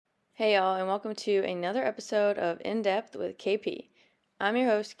Hey y'all, and welcome to another episode of In Depth with KP. I'm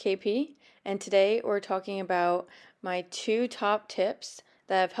your host, KP, and today we're talking about my 2 top tips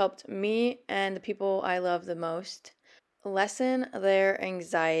that have helped me and the people I love the most lessen their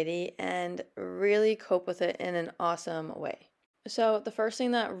anxiety and really cope with it in an awesome way. So, the first thing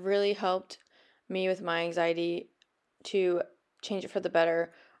that really helped me with my anxiety to change it for the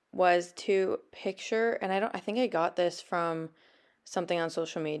better was to picture, and I think I got this from something on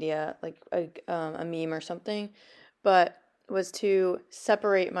social media, like a meme or something, but was to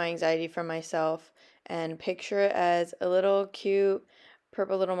separate my anxiety from myself and picture it as a little cute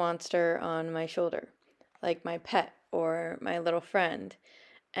purple little monster on my shoulder, like my pet or my little friend.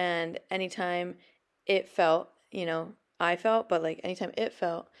 And anytime it felt, I felt, but like anytime it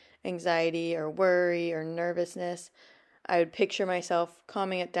felt anxiety or worry or nervousness, I would picture myself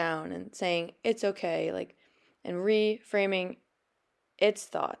calming it down and saying, it's okay, like, and reframing its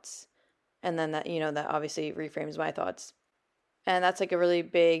thoughts. And then that obviously reframes my thoughts. And that's like a really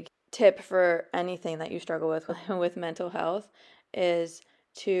big tip for anything that you struggle with with mental health is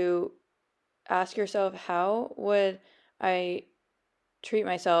to ask yourself, how would I treat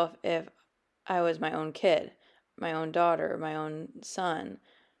myself if I was my own kid, my own daughter, my own son?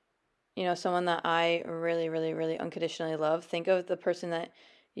 Someone that I really, really, really unconditionally love. Think of the person that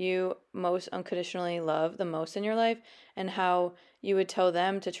you most unconditionally love the most in your life and how you would tell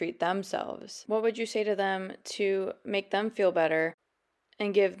them to treat themselves. What would you say to them to make them feel better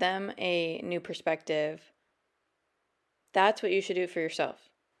and give them a new perspective? That's what you should do for yourself.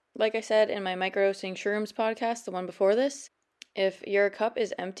 Like I said in my Microdosing Shrooms podcast, the one before this, if your cup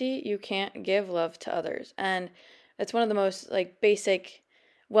is empty, you can't give love to others. And it's one of the most basic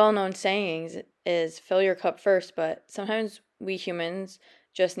well-known sayings is fill your cup first, but sometimes we humans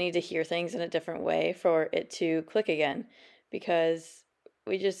just need to hear things in a different way for it to click again because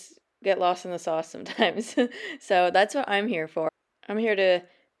we just get lost in the sauce sometimes. So that's what I'm here for. I'm here to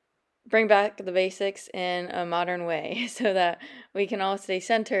bring back the basics in a modern way so that we can all stay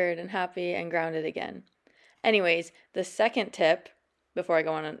centered and happy and grounded again. Anyways, the second tip, before I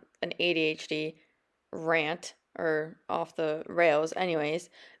go on an ADHD rant or off the rails,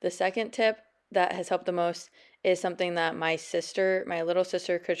 the second tip that has helped the most is something that my little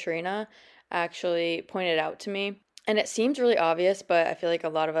sister Katrina, actually pointed out to me. And it seems really obvious, but I feel like a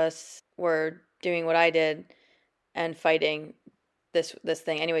lot of us were doing what I did and fighting this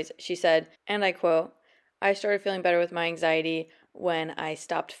thing. Anyways, she said, and I quote, "I started feeling better with my anxiety when I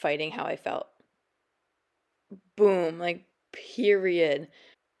stopped fighting how I felt." Boom, period.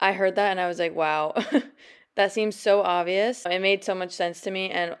 I heard that and I was like, wow, that seems so obvious. It made so much sense to me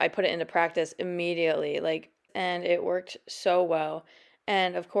and I put it into practice immediately, and it worked so well.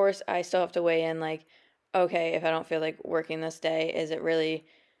 And of course, I still have to weigh in, okay, if I don't feel like working this day, is it really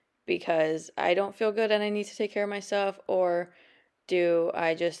because I don't feel good and I need to take care of myself, or do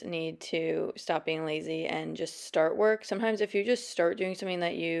I just need to stop being lazy and just start work? Sometimes if you just start doing something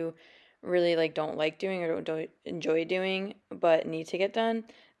that you really don't like doing or don't enjoy doing but need to get done,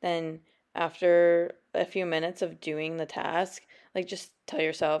 then after a few minutes of doing the task, just tell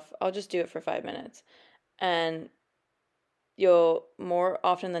yourself, I'll just do it for 5 minutes. And you'll more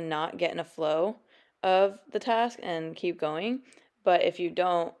often than not get in a flow of the task and keep going. But if you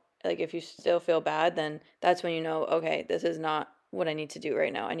don't, if you still feel bad, then that's when you know, okay, this is not what I need to do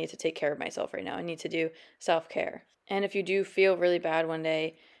right now. I need to take care of myself right now. I need to do self-care. And if you do feel really bad one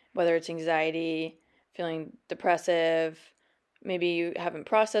day, whether it's anxiety, feeling depressive, maybe you haven't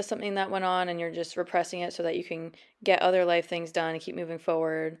processed something that went on and you're just repressing it so that you can get other life things done and keep moving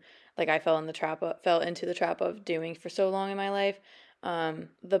forward, like I fell into the trap of doing for so long in my life.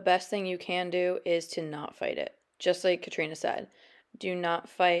 The best thing you can do is to not fight it. Just like Katrina said, do not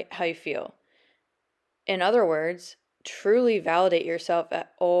fight how you feel. In other words, truly validate yourself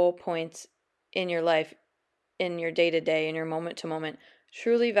at all points in your life, in your day-to-day, in your moment-to-moment.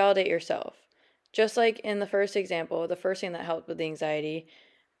 Truly validate yourself. Just like in the first example, the first thing that helped with the anxiety,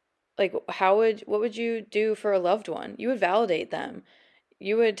 what would you do for a loved one? You would validate them.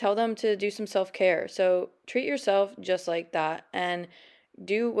 You would tell them to do some self-care. So treat yourself just like that and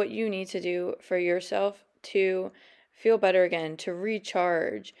do what you need to do for yourself to feel better again, to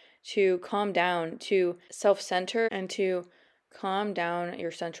recharge, to calm down, to self-center, and to calm down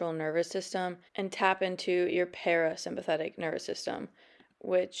your central nervous system and tap into your parasympathetic nervous system,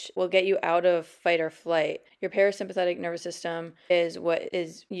 which will get you out of fight or flight. Your parasympathetic nervous system is what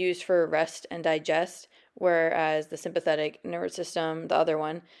is used for rest and digest, whereas the sympathetic nervous system, the other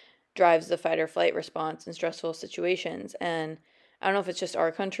one, drives the fight or flight response in stressful situations. And I don't know if it's just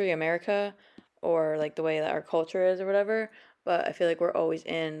our country, America, or the way that our culture is or whatever, but I feel like we're always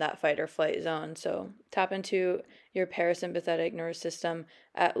in that fight or flight zone. So tap into your parasympathetic nervous system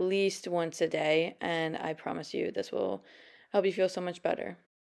at least once a day, and I promise you this will help you feel so much better.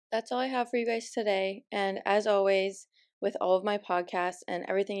 That's all I have for you guys today. And as always, with all of my podcasts and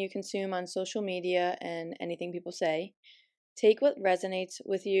everything you consume on social media and anything people say, take what resonates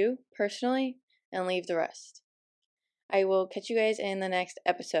with you personally and leave the rest. I will catch you guys in the next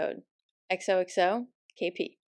episode. XOXO, KP.